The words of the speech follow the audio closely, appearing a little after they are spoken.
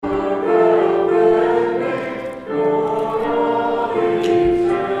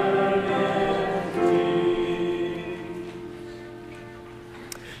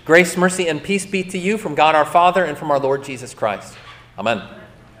Grace, mercy, and peace be to you from God our Father and from our Lord Jesus Christ. Amen.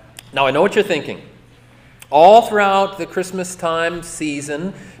 Now, I know what you're thinking. All throughout the Christmas time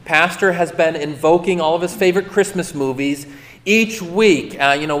season, Pastor has been invoking all of his favorite Christmas movies each week.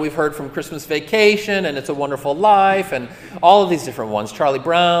 We've heard from Christmas Vacation and It's a Wonderful Life and all of these different ones, Charlie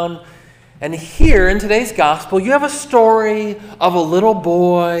Brown. And here in today's gospel, you have a story of a little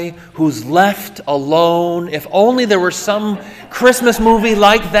boy who's left alone. If only there were some Christmas movie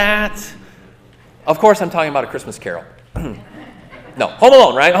like that. Of course, I'm talking about A Christmas Carol. No, Home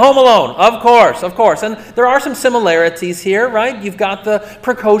Alone, right? Home Alone, of course. And there are some similarities here, right? You've got the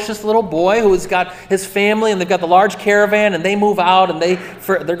precocious little boy who's got his family, and they've got the large caravan, and they move out, and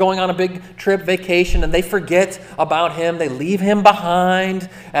they're going on a big trip, vacation, and they forget about him. They leave him behind.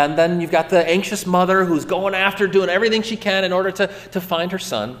 And then you've got the anxious mother who's going after, doing everything she can in order to find her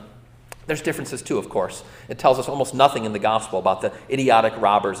son. There's differences too, of course. It tells us almost nothing in the gospel about the idiotic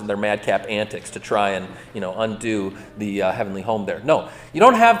robbers and their madcap antics to try and, undo the heavenly home there. No, you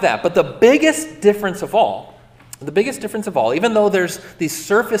don't have that. But the biggest difference of all, even though there's these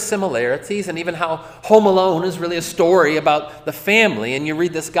surface similarities, and even how Home Alone is really a story about the family, and you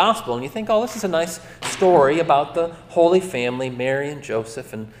read this gospel and you think, oh, this is a nice story about the Holy Family, Mary and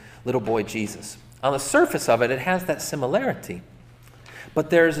Joseph and little boy Jesus. On the surface of it, it has that similarity. But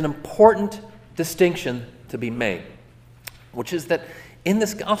there's an important distinction to be made, which is that in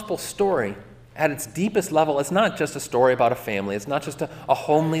this gospel story, at its deepest level, it's not just a story about a family. It's not just a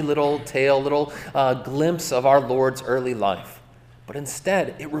homely little tale, little glimpse of our Lord's early life. But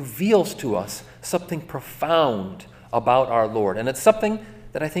instead, it reveals to us something profound about our Lord. And it's something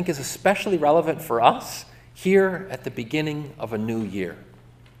that I think is especially relevant for us here at the beginning of a new year.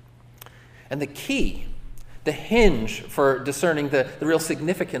 And the hinge for discerning the real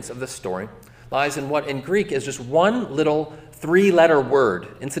significance of this story lies in what in Greek is just one little three-letter word.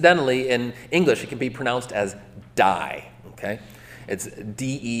 Incidentally, in English, it can be pronounced as die. Okay, it's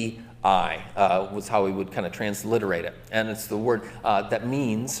D-E-I was how we would kind of transliterate it. And it's the word that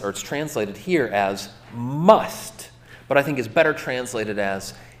means, or it's translated here as must, but I think is better translated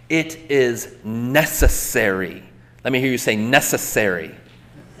as it is necessary. Let me hear you say necessary.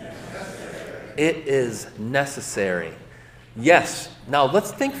 It is necessary. Yes. Now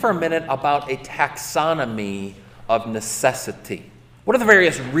let's think for a minute about a taxonomy of necessity. What are the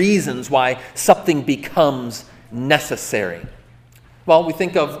various reasons why something becomes necessary? Well, we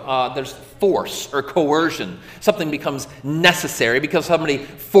think of there's force or coercion. Something becomes necessary because somebody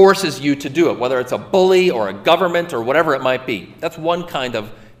forces you to do it, whether it's a bully or a government or whatever it might be. That's one kind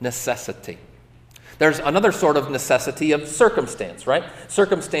of necessity. There's another sort of necessity of circumstance, right?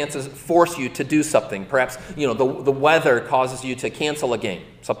 Circumstances force you to do something. Perhaps, the weather causes you to cancel a game,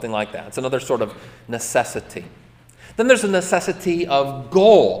 something like that. It's another sort of necessity. Then there's a necessity of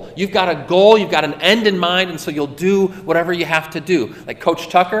goal. You've got a goal, you've got an end in mind, and so you'll do whatever you have to do. Like Coach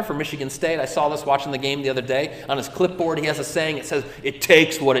Tucker from Michigan State, I saw this watching the game the other day. On his clipboard, he has a saying, it says, "It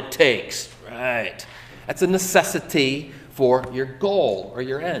takes what it takes." Right. That's a necessity for your goal or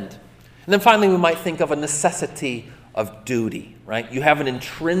your end. And then finally, we might think of a necessity of duty, right? You have an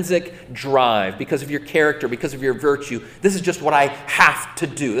intrinsic drive because of your character, because of your virtue. This is just what I have to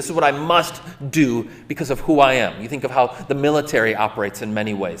do. This is what I must do because of who I am. You think of how the military operates in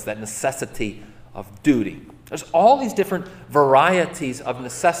many ways, that necessity of duty. There's all these different varieties of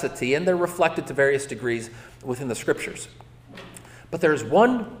necessity, and they're reflected to various degrees within the Scriptures. But there's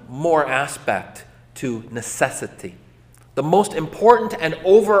one more aspect to necessity. The most important and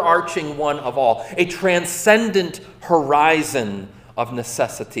overarching one of all, a transcendent horizon of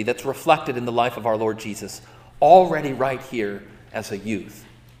necessity that's reflected in the life of our Lord Jesus, already right here as a youth.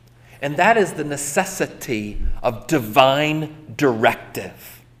 And that is the necessity of divine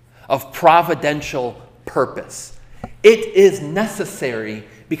directive, of providential purpose. It is necessary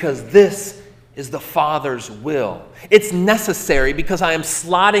because this is the Father's will. It's necessary because I am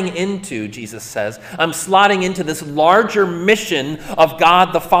slotting into, Jesus says, I'm slotting into this larger mission of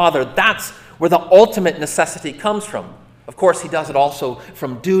God the Father. That's where the ultimate necessity comes from. Of course, he does it also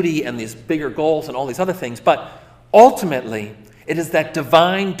from duty and these bigger goals and all these other things, but ultimately, it is that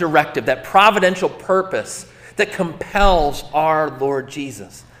divine directive, that providential purpose that compels our Lord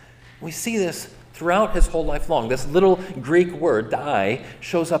Jesus. We see this throughout his whole life long. This little Greek word, die,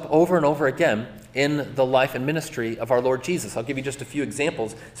 shows up over and over again in the life and ministry of our Lord Jesus. I'll give you just a few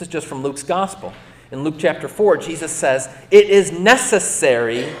examples. This is just from Luke's gospel. In Luke chapter 4, Jesus says, "It is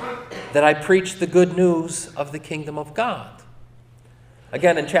necessary that I preach the good news of the kingdom of God."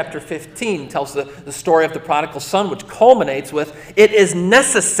 Again, in chapter 15, tells the story of the prodigal son, which culminates with, "It is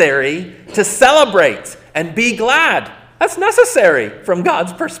necessary to celebrate and be glad." That's necessary from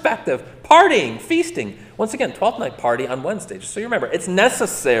God's perspective. Partying, feasting. Once again, 12th night party on Wednesday, just so you remember. It's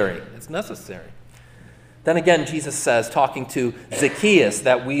necessary. It's necessary. Then again, Jesus says, talking to Zacchaeus,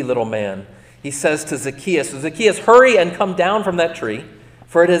 that wee little man, he says to Zacchaeus, Zacchaeus, hurry and come down from that tree,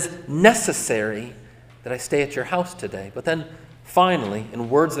 for it is necessary that I stay at your house today. But then finally, in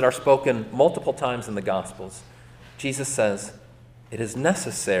words that are spoken multiple times in the Gospels, Jesus says, it is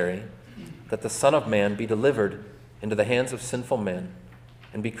necessary that the Son of Man be delivered into the hands of sinful men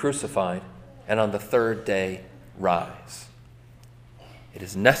and be crucified, and on the third day rise. It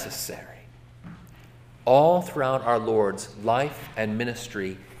is necessary. All throughout our Lord's life and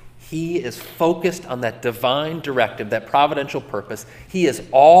ministry, he is focused on that divine directive, that providential purpose. He is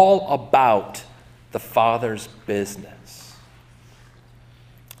all about the Father's business.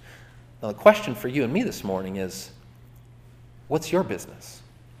 Now, the question for you and me this morning is, what's your business?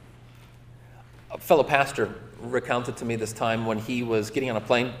 A fellow pastor recounted to me this time when he was getting on a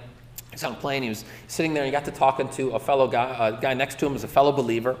plane. He was on a plane, he was sitting there, and he got to talking to a fellow guy. A guy next to him was a fellow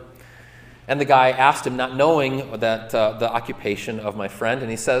believer. And the guy asked him, not knowing that the occupation of my friend,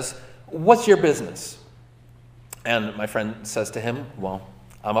 and he says, what's your business? And my friend says to him, well,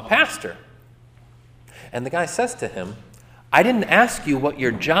 I'm a pastor. And the guy says to him, I didn't ask you what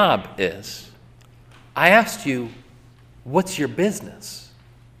your job is. I asked you, what's your business?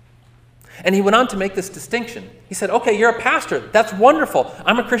 And he went on to make this distinction. He said, okay, you're a pastor. That's wonderful.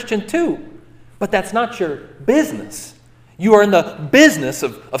 I'm a Christian too. But that's not your business. You are in the business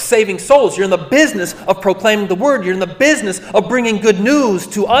of saving souls. You're in the business of proclaiming the word. You're in the business of bringing good news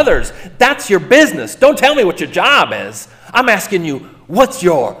to others. That's your business. Don't tell me what your job is. I'm asking you, what's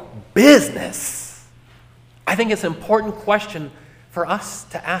your business? I think it's an important question for us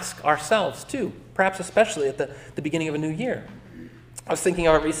to ask ourselves too, perhaps especially at the beginning of a new year. I was thinking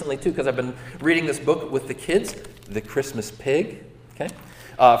of it recently too, because I've been reading this book with the kids, The Christmas Pig, okay,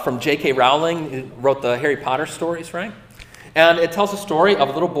 from J.K. Rowling, who wrote the Harry Potter stories, right? And it tells a story of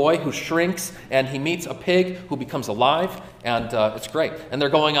a little boy who shrinks, and he meets a pig who becomes alive, and it's great. And they're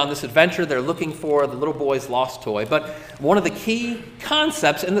going on this adventure. They're looking for the little boy's lost toy. But one of the key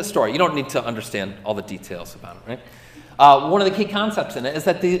concepts in the story, you don't need to understand all the details about it, right? One of the key concepts in it is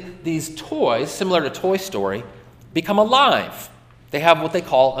that these toys, similar to Toy Story, become alive. They have what they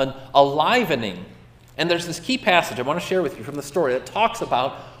call an alivening. And there's this key passage I want to share with you from the story that talks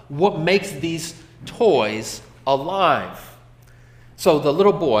about what makes these toys alive. So the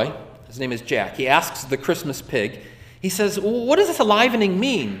little boy, his name is Jack, he asks the Christmas pig, he says, what does this alivening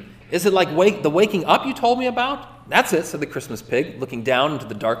mean? Is it like the waking up you told me about? That's it, said the Christmas pig, looking down into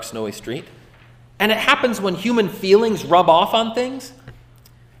the dark, snowy street. And it happens when human feelings rub off on things?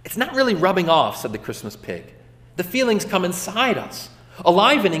 It's not really rubbing off, said the Christmas pig. The feelings come inside us.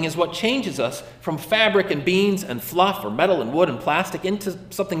 Alivening is what changes us from fabric and beans and fluff or metal and wood and plastic into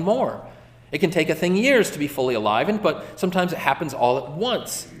something more. It can take a thing years to be fully alivened, but sometimes it happens all at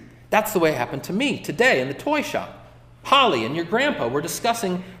once. That's the way it happened to me today in the toy shop. Polly and your grandpa were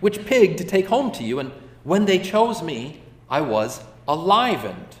discussing which pig to take home to you, and when they chose me, I was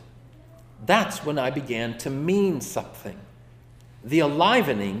alivened. That's when I began to mean something. The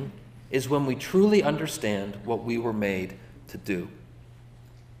alivening is when we truly understand what we were made to do.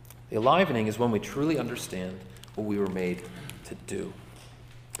 The alivening is when we truly understand what we were made to do.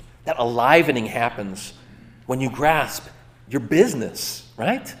 That alivening happens when you grasp your business,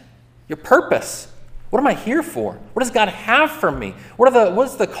 right? Your purpose. What am I here for? What does God have for me? What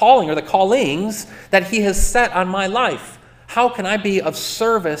is the calling or the callings that he has set on my life? How can I be of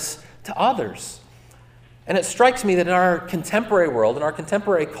service to others? And it strikes me that in our contemporary world, in our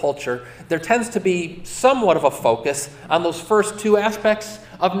contemporary culture, there tends to be somewhat of a focus on those first two aspects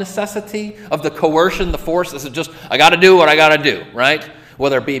of necessity, of the coercion, the force. This is just, I got to do what I got to do, right?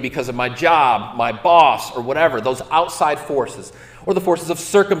 Whether it be because of my job, my boss, or whatever, those outside forces, or the forces of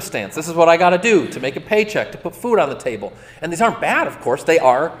circumstance. This is what I got to do to make a paycheck, to put food on the table. And these aren't bad, of course. They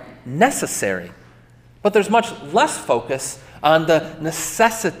are necessary. But there's much less focus on the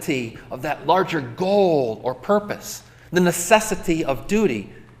necessity of that larger goal or purpose, the necessity of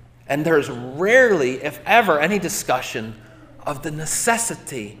duty. And there's rarely, if ever, any discussion of the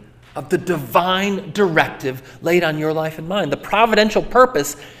necessity of the divine directive laid on your life and mine, the providential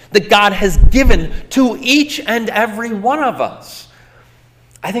purpose that God has given to each and every one of us.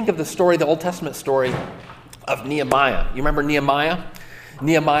 I think of the story, the Old Testament story of Nehemiah. You remember Nehemiah?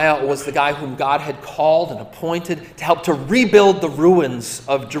 Nehemiah was the guy whom God had called and appointed to help to rebuild the ruins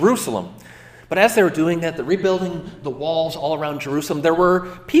of Jerusalem. But as they were doing that, they're rebuilding the walls all around Jerusalem, there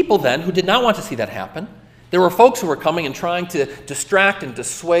were people then who did not want to see that happen. There were folks who were coming and trying to distract and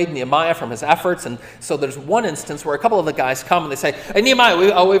dissuade Nehemiah from his efforts. And so there's one instance where a couple of the guys come and they say, "Hey,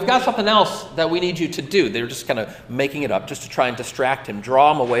 Nehemiah, we've got something else that we need you to do." They were just kind of making it up just to try and distract him,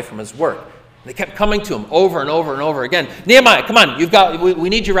 draw him away from his work. They kept coming to him over and over and over again. "Nehemiah, come on, we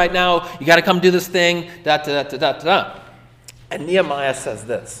need you right now. You got to come do this thing, da-da-da-da-da-da." And Nehemiah says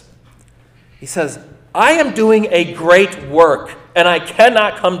this. He says, "I am doing a great work, and I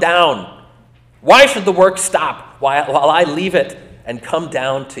cannot come down. Why should the work stop while I leave it and come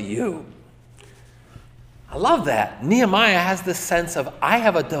down to you?" I love that. Nehemiah has this sense of, I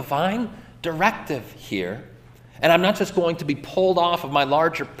have a divine directive here, and I'm not just going to be pulled off of my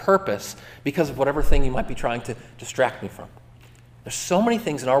larger purpose because of whatever thing you might be trying to distract me from. There's so many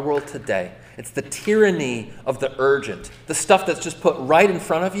things in our world today. It's the tyranny of the urgent, the stuff that's just put right in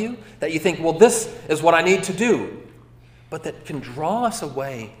front of you that you think, well, this is what I need to do, but that can draw us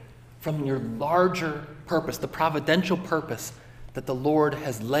away from your larger purpose, the providential purpose that the Lord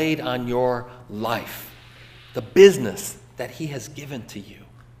has laid on your life, the business that he has given to you.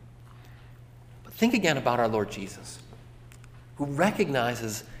 But think again about our Lord Jesus, who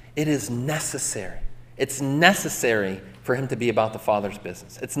recognizes it is necessary. It's necessary for him to be about the Father's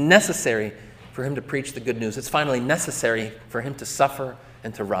business. It's necessary for him to preach the good news. It's finally necessary for him to suffer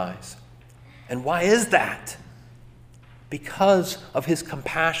and to rise. And why is that? Because of his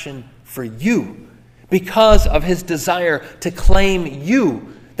compassion for you, because of his desire to claim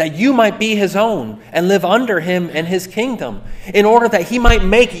you, that you might be his own and live under him and his kingdom, in order that he might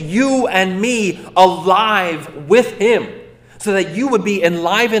make you and me alive with him, so that you would be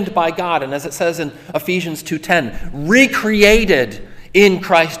enlivened by God, and as it says in Ephesians 2:10, recreated in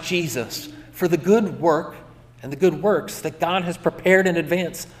Christ Jesus for the good work and the good works that God has prepared in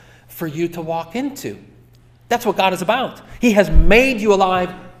advance for you to walk into. That's what God is about. He has made you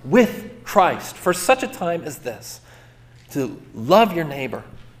alive with Christ for such a time as this, to love your neighbor,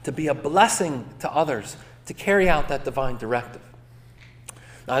 to be a blessing to others, to carry out that divine directive.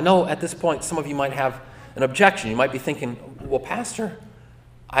 Now, I know at this point some of you might have an objection. You might be thinking, well, Pastor,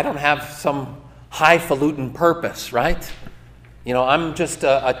 I don't have some highfalutin purpose, right? You know, I'm just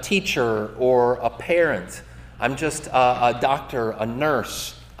a teacher or a parent. I'm just a doctor, a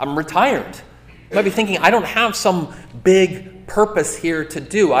nurse. I'm retired. You might be thinking, I don't have some big purpose here to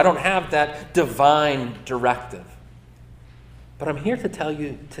do. I don't have that divine directive. But I'm here to tell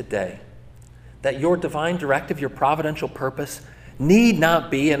you today that your divine directive, your providential purpose, need not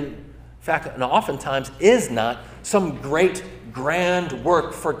be, and in fact, and oftentimes is not, some great grand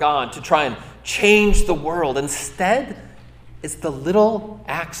work for God to try and change the world. Instead, it's the little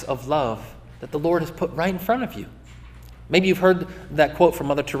acts of love that the Lord has put right in front of you. Maybe you've heard that quote from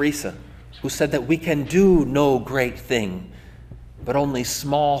Mother Teresa, who said that we can do no great thing, but only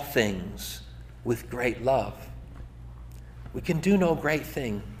small things with great love. We can do no great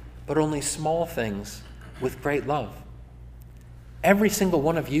thing, but only small things with great love. Every single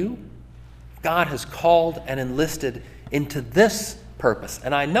one of you, God has called and enlisted into this purpose.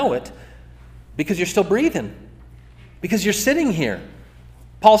 And I know it because you're still breathing, because you're sitting here.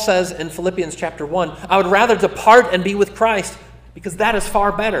 Paul says in Philippians chapter 1, I would rather depart and be with Christ, because that is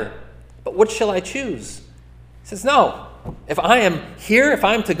far better. But what shall I choose? He says, no, if I am here, if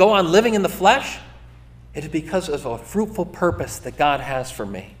I am to go on living in the flesh, it is because of a fruitful purpose that God has for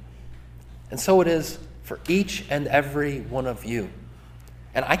me. And so it is for each and every one of you.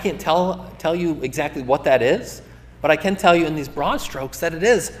 And I can't tell you exactly what that is, but I can tell you in these broad strokes that it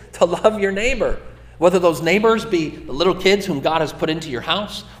is to love your neighbor. Whether those neighbors be the little kids whom God has put into your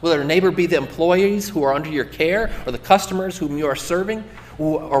house, whether a neighbor be the employees who are under your care, or the customers whom you are serving,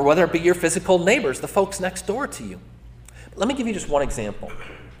 or whether it be your physical neighbors, the folks next door to you. Let me give you just one example.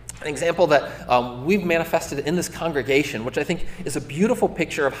 An example that we've manifested in this congregation, which I think is a beautiful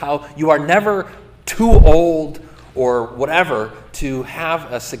picture of how you are never too old or whatever to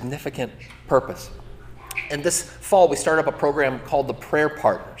have a significant purpose. And this fall, we started up a program called the Prayer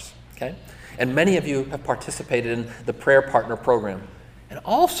Partners, okay? And many of you have participated in the Prayer Partner program. And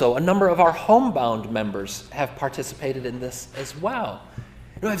also, a number of our homebound members have participated in this as well.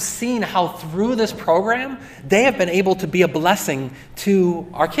 You know, I've seen how through this program, they have been able to be a blessing to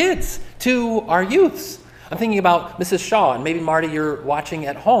our kids, to our youths. I'm thinking about Mrs. Shaw, and maybe Marty, you're watching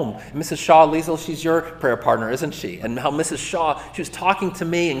at home. Mrs. Shaw, Liesel, she's your prayer partner, isn't she? And how Mrs. Shaw, she was talking to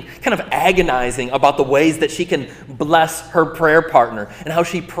me and kind of agonizing about the ways that she can bless her prayer partner and how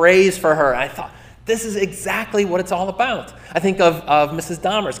she prays for her. And I thought, This is exactly what it's all about. I think of Mrs.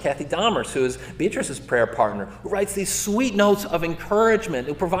 Dahmers, Kathy Dahmers, who is Beatrice's prayer partner, who writes these sweet notes of encouragement,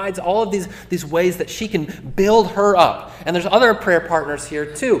 who provides all of these ways that she can build her up. And there's other prayer partners here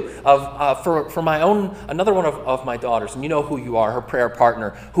too. For my own, another one of my daughters, and you know who you are, her prayer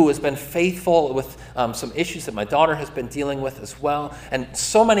partner, who has been faithful with some issues that my daughter has been dealing with as well, and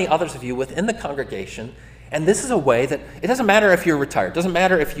so many others of you within the congregation. And this is a way that it doesn't matter if you're retired, it doesn't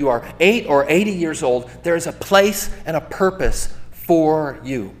matter if you are 8 or 80 years old, there is a place and a purpose for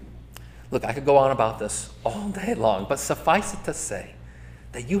you. Look, I could go on about this all day long, but suffice it to say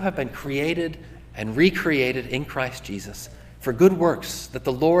that you have been created and recreated in Christ Jesus for good works that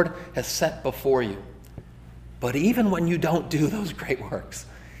the Lord has set before you. But even when you don't do those great works,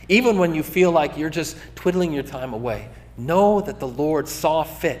 even when you feel like you're just twiddling your time away, know that the Lord saw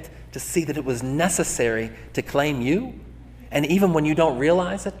fit to see that it was necessary to claim you. And even when you don't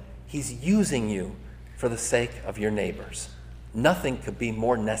realize it, he's using you for the sake of your neighbors. Nothing could be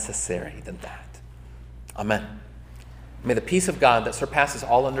more necessary than that. Amen. May the peace of God that surpasses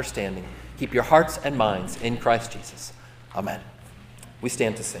all understanding keep your hearts and minds in Christ Jesus. Amen. We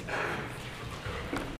stand to sing.